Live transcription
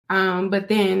But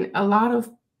then a lot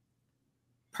of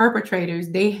perpetrators,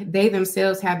 they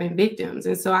themselves have been victims.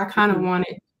 And so I kind of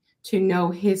wanted to know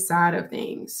his side of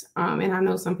things. And I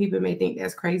know some people may think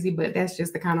that's crazy, but that's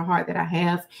just the kind of heart that I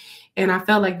have. And I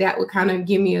felt like that would kind of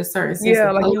give me a certain sense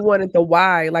of like you wanted the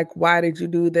why. Like, why did you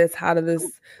do this? How did this?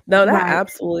 No, that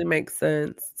absolutely makes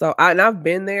sense. So I've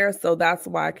been there, so that's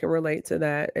why I can relate to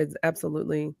that. It's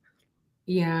absolutely.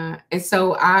 Yeah. And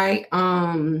so I,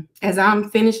 as I'm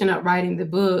finishing up writing the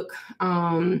book,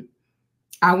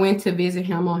 I went to visit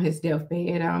him on his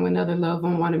deathbed. Another loved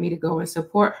one wanted me to go and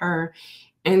support her.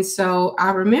 And so I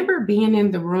remember being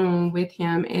in the room with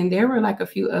him, and there were like a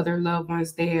few other loved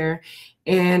ones there.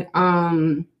 And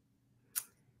I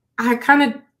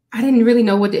didn't really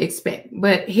know what to expect.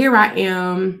 But here I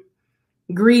am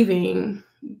grieving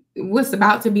what's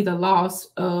about to be the loss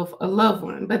of a loved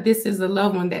one. But this is a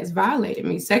loved one that's violated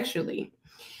me sexually.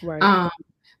 Right.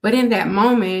 But in that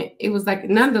moment, it was like,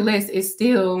 nonetheless, it's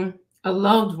still a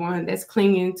loved one that's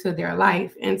clinging to their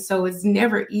life. And so it's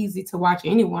never easy to watch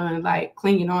anyone like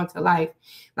clinging on to life.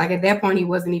 Like at that point, he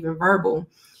wasn't even verbal.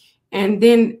 And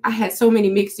then I had so many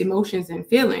mixed emotions and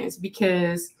feelings,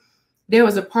 because there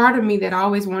was a part of me that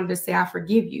always wanted to say, I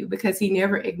forgive you, because he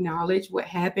never acknowledged what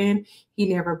happened. He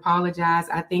never apologized.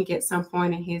 I think at some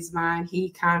point in his mind, he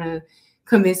kind of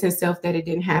convinced himself that it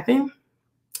didn't happen.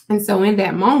 And so in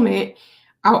that moment,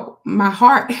 my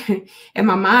heart and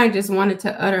my mind just wanted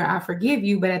to utter, I forgive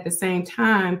you. But at the same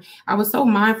time, I was so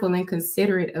mindful and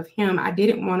considerate of him. I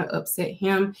didn't want to upset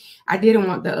him. I didn't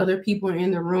want the other people in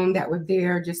the room that were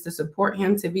there just to support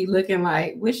him to be looking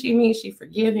like, what she means she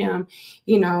forgive him,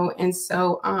 you know? And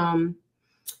so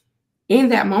in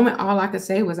that moment, all I could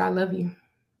say was, I love you.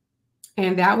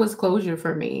 And that was closure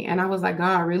for me. And I was like,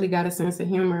 God, I really got a sense of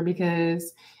humor,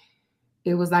 because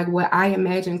it was like what I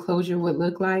imagined closure would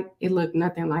look like. It looked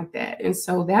nothing like that. And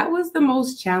so that was the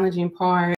most challenging part.